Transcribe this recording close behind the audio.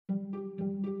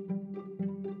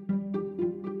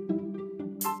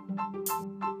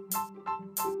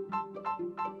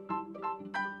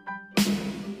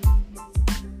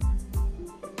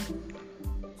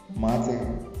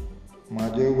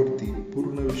माझ्यावरती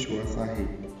पूर्ण विश्वास आहे.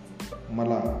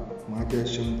 मला माझ्या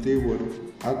क्षमतेवर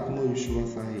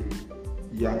आत्मविश्वास आहे.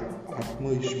 या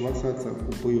आत्मविश्वासाचा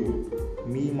उपयोग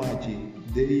मी माझे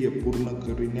ध्येय पूर्ण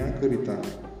करण्याकरिता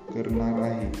करणार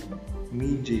आहे. मी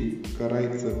जे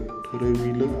करायचं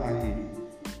ठरविलं आहे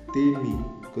ते मी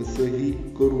कसंही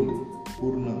करून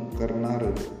पूर्ण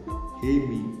करणारच हे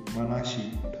मी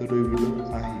मनाशी ठरविलं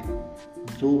आहे.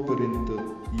 जोपर्यंत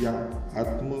या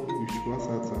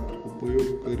आत्मविश्वासाचा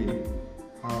उपयोग करीन,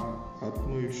 हा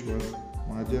आत्मविश्वास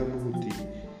माझ्याभोवती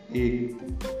एक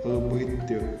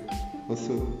अभेद्य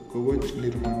असं कवच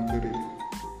निर्माण करेल,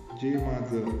 जे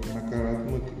माझं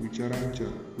नकारात्मक विचारांच्या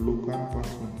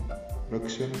लोकांपासून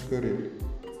रक्षण करेल,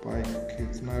 पाय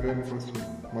खेचणाऱ्यांपासून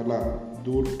मला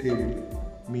दूर ठेवेल.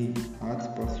 मी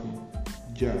आजपासून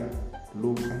ज्या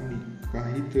लोकांनी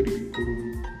काहीतरी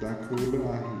करून दाखवलं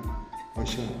आहे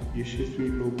अशा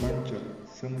यशस्वी लोकांच्या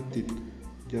संगतीत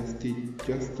जास्तीत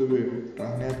जास्त वेळ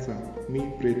राहण्याचा मी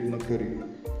प्रयत्न करेन.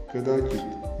 कदाचित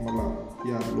मला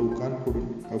या लोकांकडून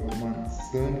अपमान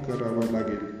सहन करावा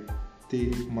लागेल,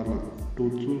 ते मला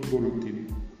टोचून बोलतील,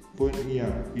 पण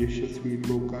या यशस्वी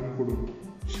लोकांकडून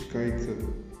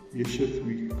शिकायचं,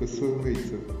 यशस्वी कसं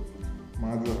व्हायचं.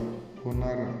 माझा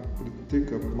होणारा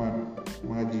प्रत्येक अपमान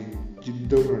माझी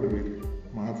जिद्द वाढवेल,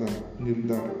 माझा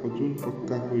निर्धार अजून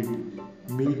पक्का होईल.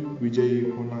 मी विजयी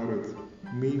होणारच.